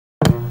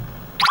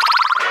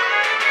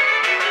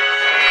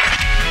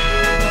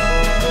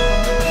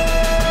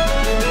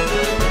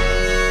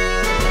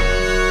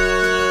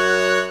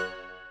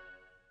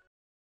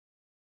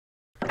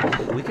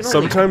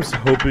Sometimes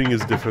hoping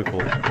is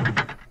difficult.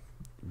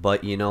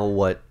 But you know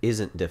what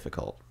isn't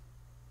difficult?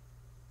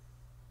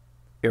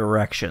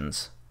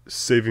 Erections.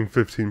 Saving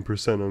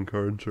 15% on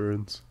car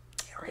insurance.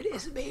 There it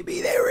is,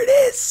 baby. There it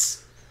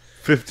is.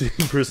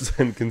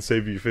 15% can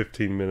save you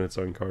 15 minutes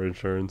on car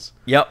insurance.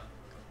 Yep.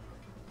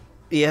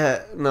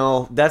 Yeah,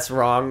 no, that's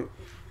wrong.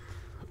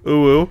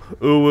 Ooh, ooh,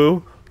 ooh,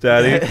 ooh.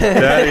 Daddy,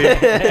 daddy,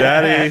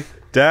 daddy,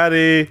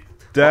 daddy,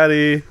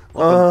 daddy.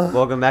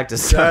 Welcome back to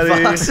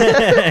Starbucks.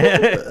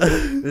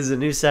 This is a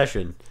new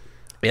session.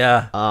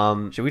 Yeah.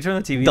 Should we turn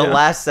the TV The down?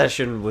 last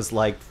session was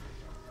like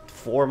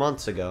 4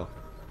 months ago.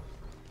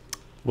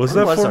 Was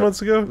When that 4 our-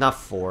 months ago? Not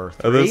 4.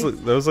 3?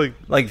 That was like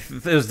Like,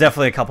 it was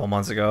definitely a couple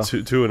months ago.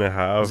 two and a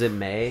half. Was it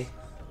May?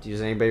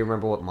 Does anybody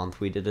remember what month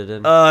we did it in?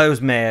 It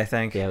was May, I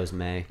think. Yeah, it was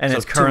May. And So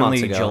it's 2 currently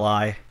months ago.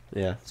 July.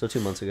 Yeah, so 2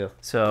 months ago.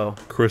 So,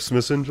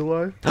 Christmas in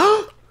July?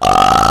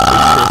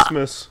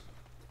 Christmas.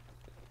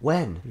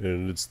 When?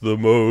 And it's the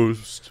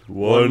most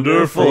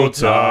wonderful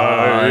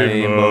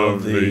time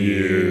of the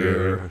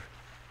year.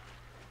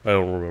 I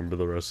don't remember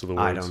the rest of the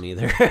words. I don't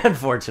either,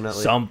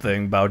 unfortunately.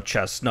 something about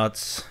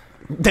chestnuts.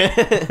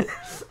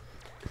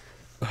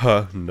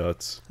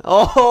 Nuts.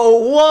 Oh,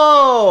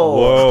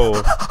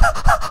 whoa!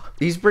 Whoa.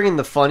 He's bringing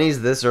the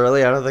funnies this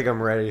early. I don't think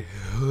I'm ready.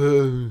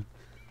 Well,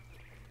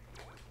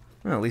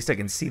 at least I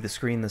can see the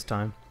screen this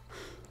time.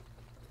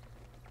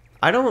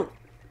 I don't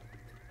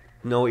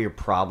know what your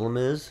problem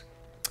is.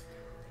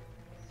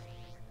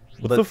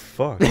 What the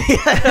fuck?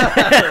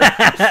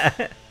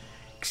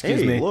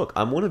 Excuse Hey, me. look,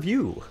 I'm one of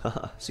you.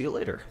 See you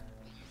later.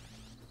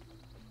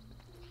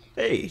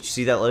 Hey, did you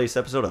see that latest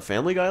episode of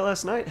Family Guy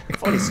last night?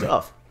 Funny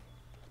stuff.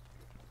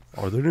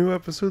 Are there new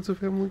episodes of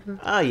Family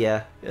Guy?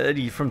 Yeah.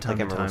 From time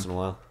Like to every once in time. a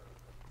while.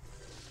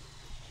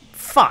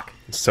 Fuck.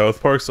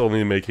 South Park's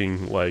only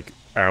making like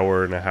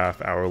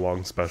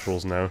hour-and-a-half-hour-long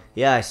specials now.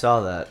 Yeah, I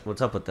saw that.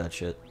 What's up with that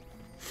shit?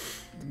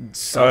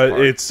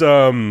 It's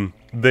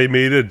they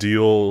made a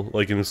deal,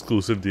 like an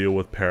exclusive deal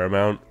with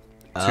Paramount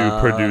to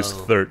produce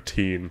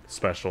 13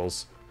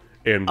 specials.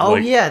 And Oh,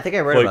 like, yeah, I think I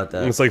read like, about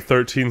that. It's like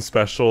 13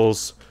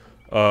 specials,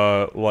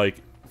 like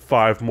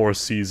 5 more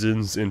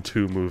seasons in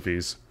 2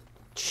 movies.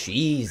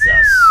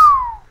 Jesus.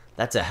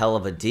 That's a hell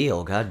of a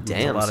deal. God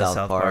damn, That's a lot of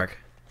South Park.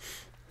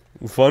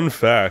 Fun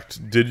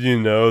fact, did you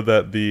know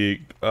that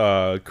the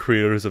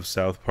creators of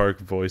South Park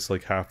voice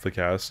like half the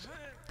cast?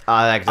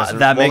 That doesn't,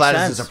 that makes that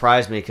sense. doesn't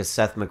surprise me because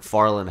Seth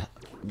MacFarlane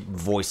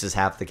voices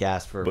half the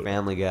cast for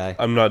Family Guy.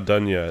 I'm not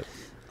done yet.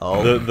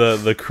 Oh,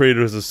 The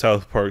creators of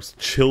South Park's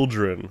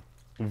children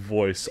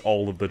voice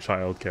all of the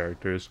child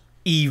characters.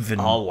 Even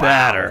Oh, wow.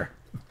 better.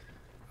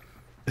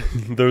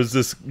 There was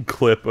this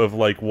clip of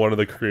like one of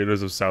the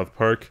creators of South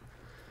Park,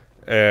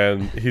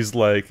 and he's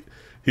like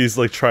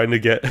trying to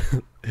get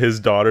his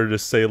daughter to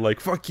say like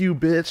 "fuck you,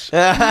 bitch,"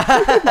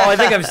 Oh, I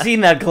think I've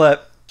seen that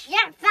clip.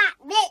 You're fat,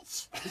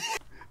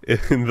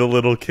 bitch. and the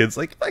little kid's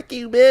like "fuck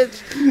you,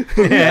 bitch."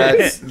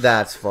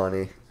 that's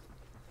funny.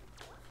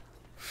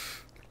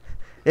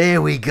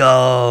 Here we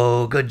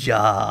go. Good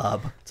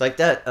job. It's like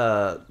that.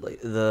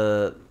 Like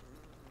the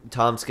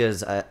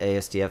Tomska's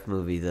ASDF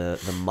movie. The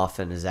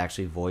Muffin is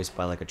actually voiced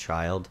by like a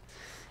child,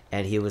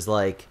 and he was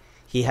like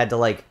he had to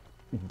like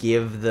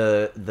give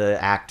the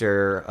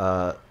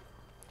actor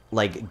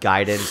like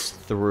guidance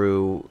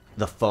through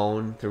the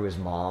phone through his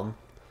mom.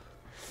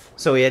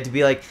 So he had to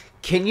be like,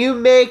 "Can you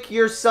make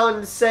your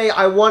son say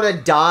I want to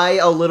die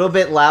a little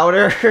bit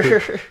louder?"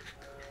 It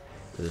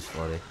was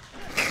funny.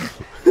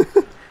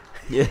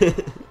 Yeah.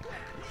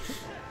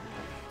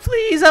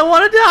 Please, I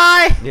want to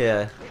die.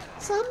 Yeah.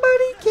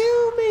 Somebody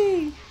kill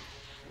me.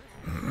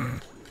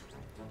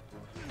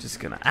 Just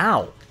gonna.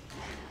 Ow.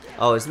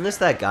 Oh, isn't this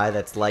that guy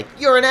that's like,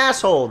 "You're an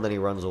asshole," and then he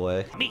runs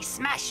away? Me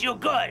smash you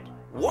good.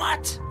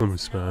 What? Let me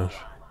smash.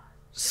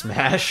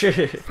 Smash.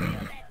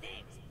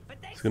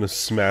 It's gonna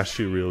smash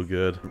you real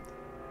good.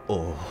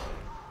 Oh.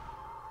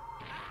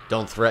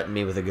 Don't threaten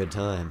me with a good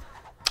time.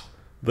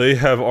 They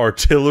have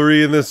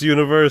artillery in this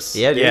universe.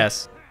 Yeah, dude.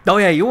 Yes. Oh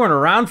yeah, you weren't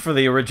around for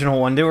the original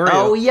one, were you?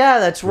 Oh, yeah,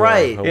 that's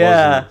right. I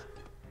Yeah. wasn't.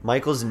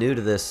 Michael's new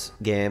to this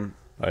game.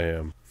 I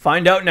am.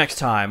 Find out next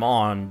time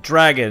on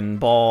Dragon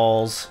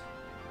Balls.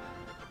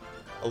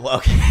 Oh,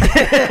 okay.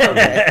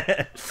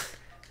 Okay.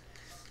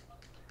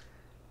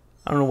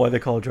 I don't know why they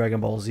call it Dragon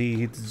Ball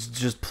Z. It's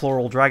just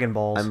plural Dragon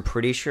Balls. I'm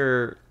pretty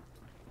sure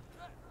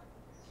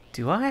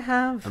Do I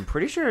have?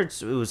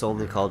 it was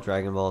only called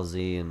Dragon Ball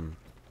Z and...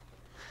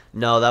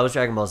 No, that was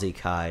Dragon Ball Z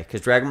Kai.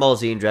 Because Dragon Ball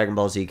Z and Dragon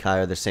Ball Z Kai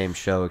are the same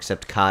show,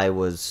 except Kai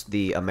was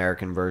the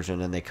American version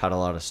and they cut a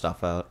lot of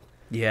stuff out.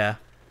 Yeah.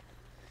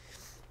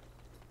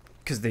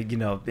 Because they,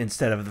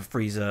 instead of the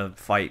Frieza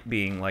fight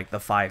being like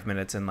the 5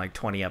 minutes and like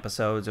 20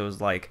 episodes, it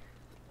was like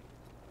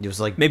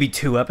maybe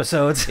 2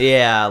 episodes.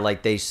 Yeah,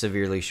 like they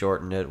severely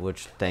shortened it,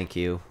 which thank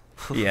you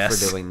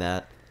Yes. for doing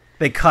that.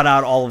 They cut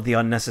out all of the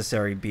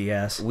unnecessary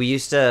BS. We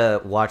used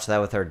to watch that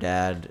with our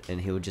dad,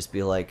 and he would just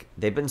be like,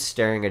 "They've been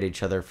staring at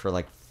each other for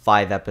like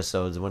 5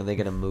 episodes. When are they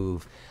gonna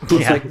move?"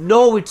 He's Yeah. like,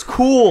 "No, it's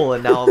cool."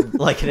 And now I'm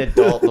like an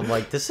adult, and I'm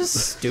like, "This is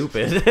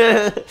stupid."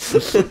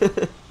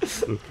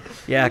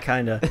 Yeah,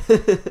 kinda.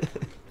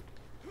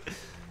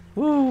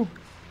 Woo.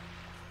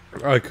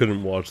 I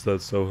couldn't watch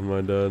that stuff with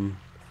my dad.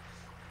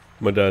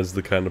 My dad's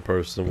the kind of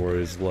person where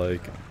he's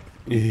like,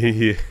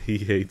 he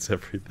hates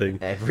everything,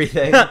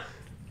 Everything.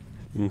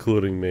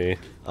 including me.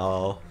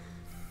 Oh,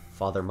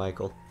 Father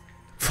Michael.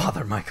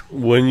 Father Michael.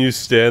 When you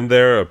stand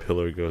there, a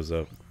pillar goes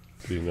up.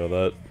 Do you know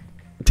that?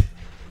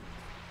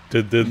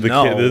 Did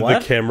No, the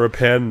what? camera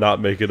pan not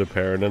make it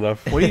apparent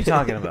enough? What are you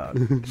talking about?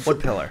 What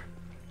pillar?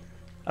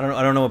 I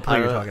don't know what pillar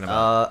you're talking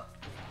about.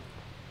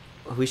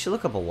 We should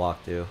look up a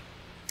walkthrough.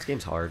 This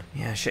game's hard.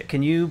 Yeah, shit.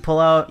 Can you pull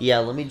out? Yeah,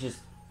 let me just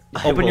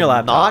Open your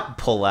laptop. Not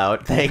pull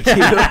out. Thank you.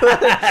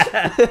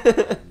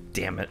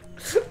 Damn it.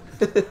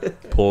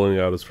 Pulling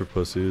out is for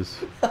pussies.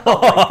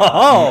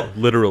 Oh,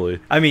 Literally.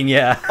 I mean,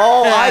 yeah.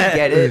 Oh, I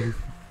get it.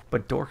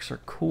 But dorks are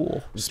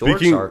cool.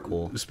 Dorks are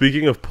cool.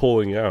 Speaking of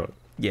pulling out,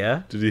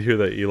 Yeah, did you hear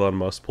that Elon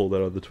Musk pulled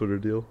out of the Twitter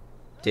deal?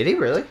 Did he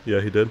really?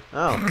 Yeah, he did.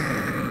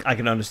 Oh, I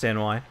can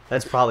understand why.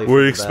 that's probably.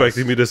 Were you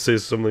expecting me to say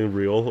something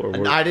real?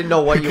 I didn't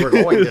know what you were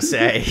going to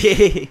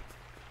say.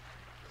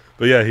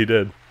 But yeah, he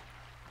did.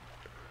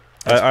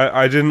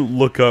 I didn't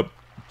look up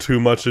too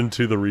much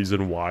into the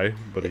reason why,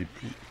 but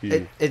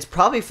he It's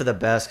probably for the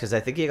best because I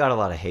think he got a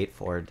lot of hate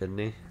for it, didn't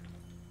he?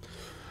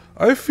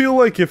 I feel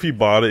like if he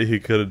bought it, he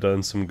could have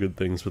done some good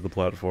things with the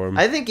platform.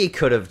 I think he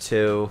could have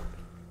too,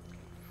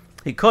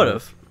 He could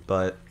have.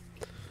 but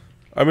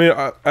I mean,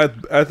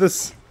 at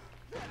this,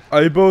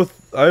 I have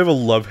a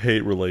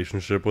love-hate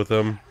relationship with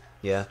him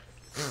yeah.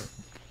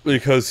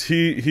 because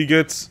he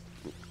gets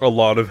a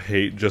lot of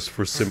hate just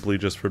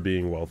for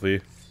being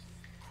wealthy.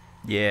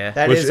 Yeah.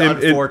 That Which is in-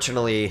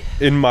 unfortunately.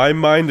 In my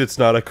mind, it's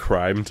not a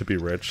crime to be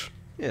rich,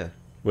 Yeah.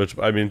 which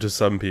I mean to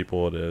some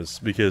people it is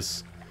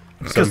because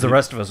Because the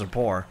rest of us are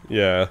poor.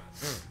 yeah.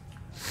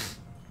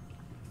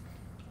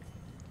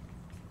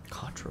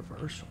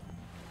 Controversial.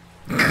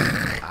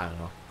 I don't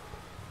know.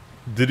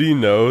 Did he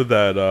know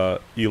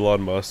that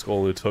Elon Musk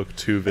only took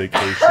 2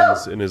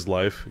 vacations in his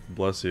life?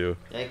 Bless you.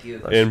 Thank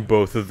you. And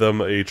both of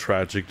them, a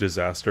tragic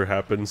disaster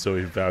happened, so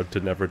he vowed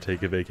to never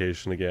take a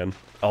vacation again.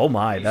 Oh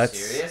my, Are you that's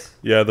serious?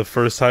 Yeah, the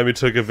first time he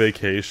took a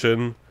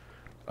vacation,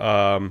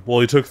 well,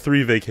 he took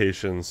 3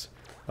 vacations.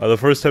 The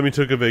first time he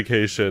took a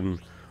vacation,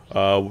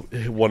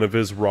 one of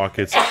his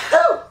rockets,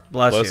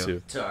 bless, bless you.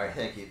 you, Sorry.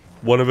 Thank you.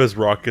 one of his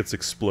rockets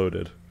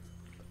exploded.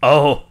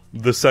 Oh,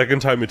 The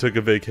second time he took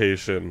a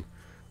vacation,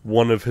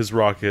 one of his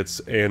rockets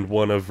and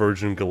one of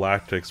Virgin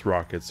Galactic's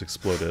rockets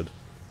exploded.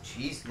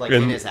 Jeez, like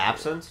And- in his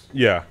absence.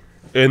 Yeah.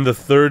 And the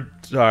third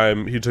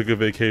time he took a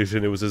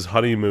vacation, it was his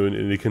honeymoon,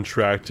 and he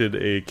contracted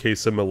a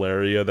case of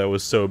malaria that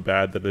was so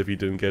bad that if he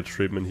didn't get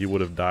treatment, he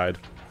would have died.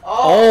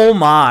 oh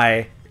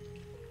my.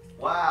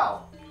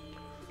 Wow.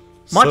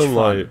 Much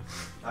Sunlight.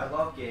 I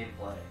love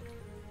gameplay.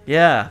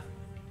 Yeah.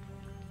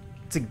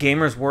 It's a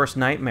gamer's worst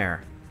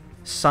nightmare.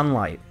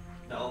 Sunlight.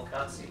 No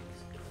cutscenes.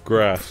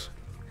 Grass.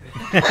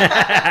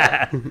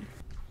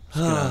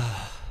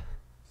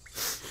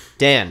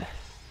 Dan,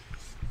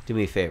 do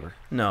me a favor.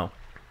 No.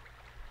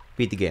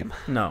 Beat the game.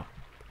 No.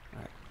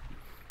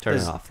 Turn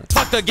This- it off. Then.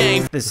 Fuck the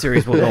game. This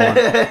series will go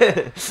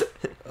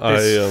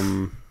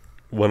on.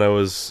 When I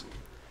was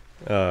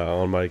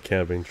on my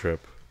camping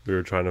trip, we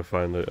were trying to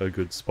find a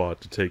good spot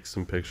to take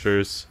some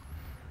pictures,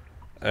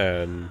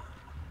 and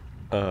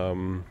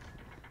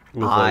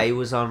with, I like,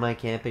 was on my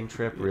camping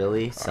trip.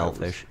 Really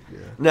selfish. yeah.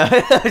 No.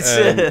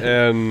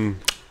 and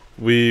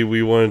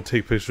we wanted to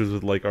take pictures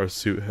with like our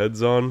suit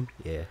heads on.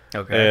 Yeah.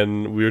 Okay.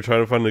 And we were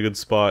trying to find a good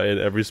spot, and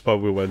every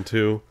spot we went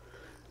to,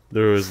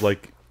 there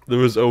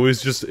was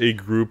always just a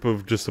group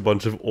of just a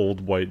bunch of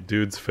old white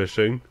dudes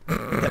fishing.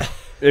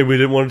 And we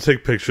didn't want to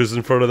take pictures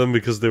in front of them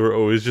because they were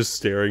always just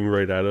staring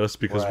right at us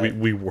because Right.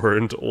 we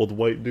weren't old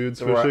white dudes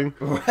fishing,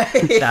 Right.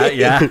 That-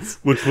 yeah.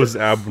 which was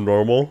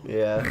abnormal.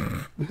 Yeah.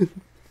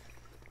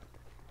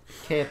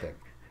 Camping.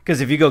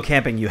 Because if you go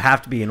camping, you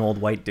have to be an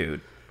old white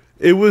dude.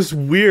 It was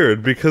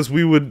weird because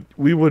we would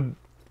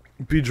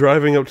be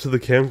driving up to the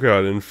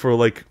campground, and for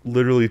like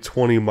literally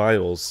 20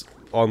 miles,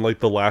 on like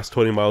the last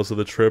 20 miles of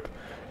the trip,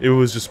 it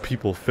was just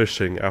people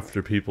fishing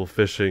after people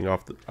fishing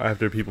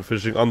after people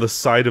fishing on the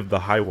side of the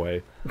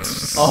highway.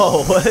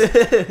 Oh.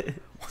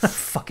 What a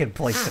fucking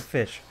place to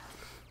fish.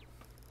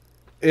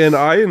 And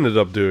I ended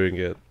up doing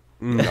it.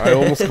 I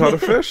almost caught a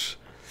fish.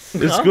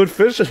 It's good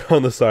fishing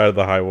on the side of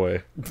the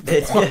highway.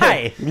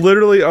 Why?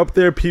 Literally up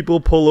there, people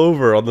pull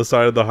over on the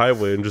side of the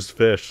highway and just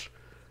fish.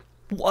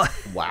 What?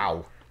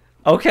 Wow.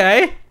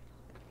 Okay.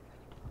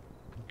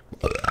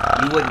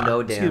 You wouldn't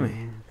know, Dan. Excuse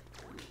me.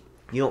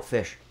 You don't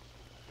fish.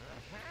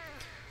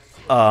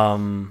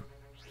 And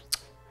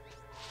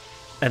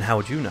how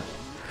would you know?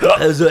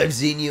 As I've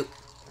seen you.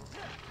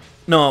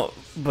 No,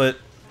 but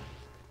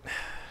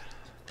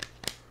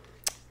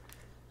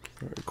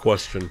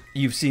Question.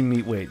 you've seen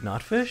me. Wait,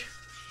 not fish?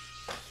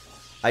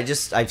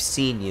 I've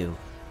seen you.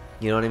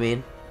 You know what I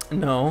mean?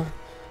 No.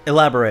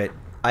 Elaborate.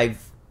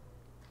 I've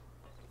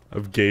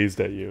Gazed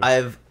at you.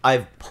 I've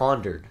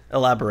pondered.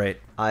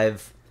 Elaborate.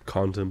 I've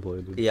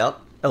Contemplated. yep.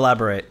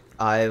 Elaborate.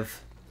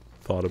 I've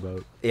thought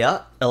about.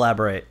 Yeah,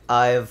 Elaborate.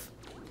 I've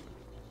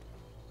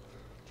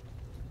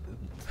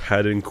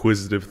Had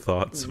inquisitive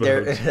thoughts about.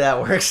 there.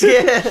 That works.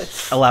 Yeah.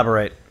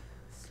 Elaborate.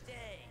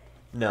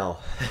 No.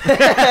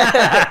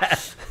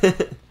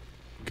 Good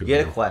You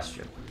get a one.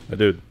 question. I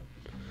did.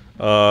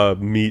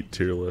 Meat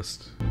tier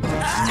list. Meat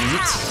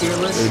tier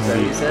list? Is that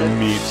what you said?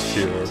 Meat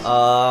tier list.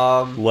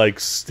 Like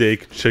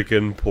steak,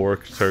 chicken,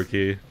 pork,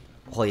 turkey,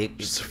 Well,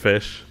 just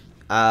fish.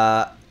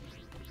 I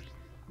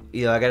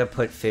gotta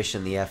put fish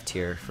in the F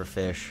tier for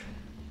fish.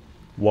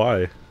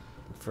 Why?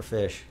 For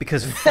fish.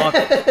 Because fuck.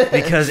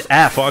 Because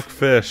F. Fuck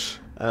fish.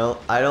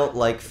 I don't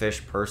like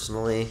fish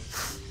personally.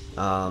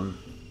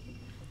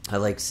 I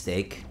like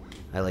steak.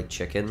 I like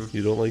chicken.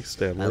 You don't like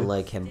Stanley? I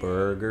like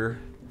hamburger.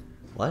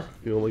 What?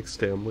 You don't like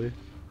Stanley?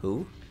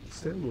 Who?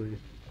 Stanley.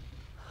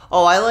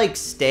 Oh, I like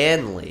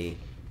Stanley.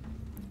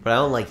 But I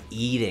don't like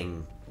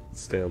eating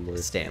Stanley.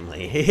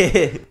 Stanley.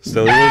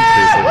 Stanley wouldn't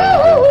taste like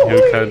anything. He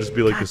would kind of just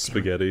be like a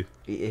spaghetti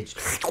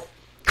It's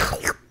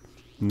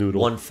noodle.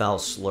 one foul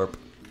slurp.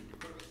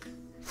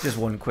 Just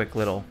one quick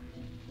little.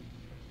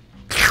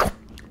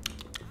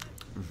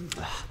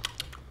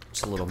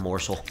 Just a little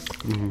morsel.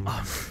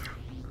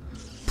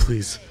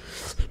 Please.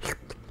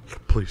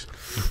 Please.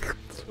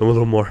 A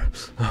little more.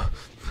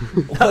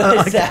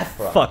 What is that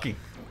from? Fucking.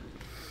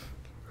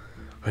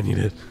 I need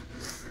it.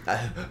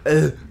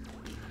 Okay.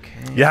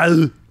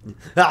 Yeah.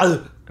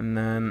 And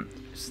then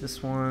is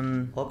this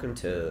one? Welcome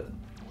to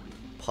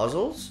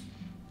Puzzles?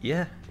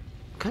 Yeah.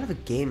 What kind of a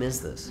game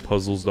is this?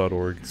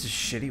 Puzzles.org. It's a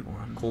shitty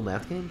one. Cool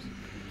math games?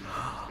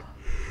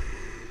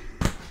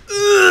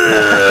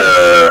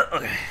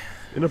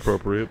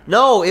 Inappropriate.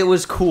 No, it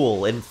was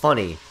cool and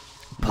funny.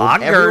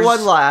 Poggers.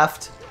 Everyone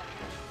laughed.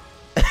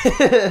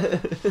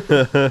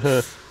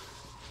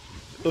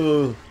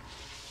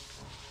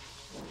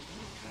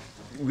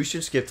 We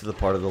should skip to the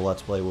part of the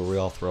Let's Play where we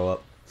all throw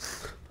up.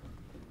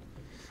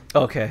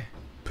 Okay.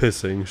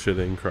 Pissing,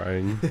 shitting,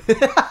 crying.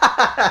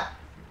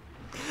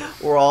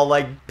 We're all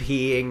like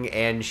peeing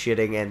and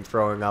shitting and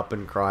throwing up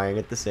and crying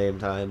at the same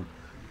time.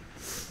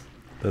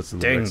 That's in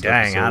the Ding next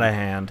dang, episode. out of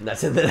hand.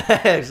 That's in the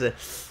next.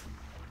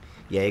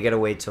 Yeah, you gotta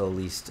wait till at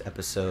least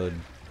episode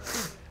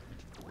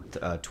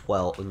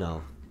 12.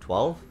 No,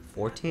 12?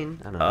 14?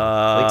 I don't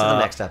know. Wait till the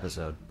next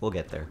episode. We'll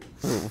get there.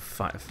 Ooh,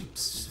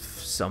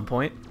 some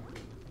point.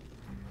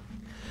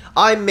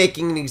 I'm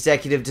making an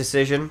executive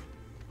decision.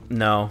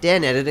 No.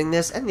 Dan editing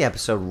this and the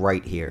episode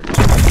right here.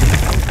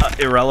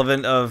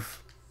 Irrelevant of.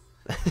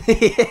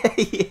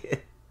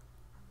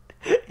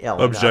 Yeah, why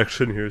not?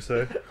 Objection,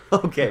 hearsay.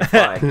 Okay,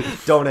 fine.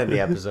 Don't end the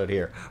episode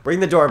here. Bring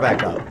the door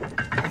back up.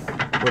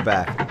 We're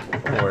back.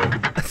 Don't worry.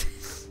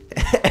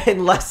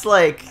 Unless,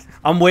 like...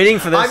 I'm waiting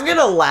for this. I'm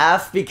gonna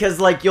laugh because,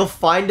 like, you'll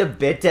find a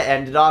bit to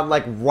end it on,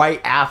 like, right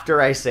after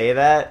I say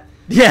that.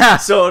 Yeah.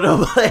 So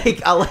it'll,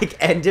 like, I'll, like,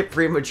 end it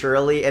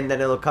prematurely, and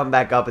then it'll come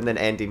back up and then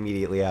end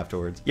immediately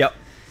afterwards. Yep.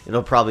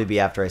 It'll probably be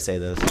after I say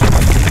this.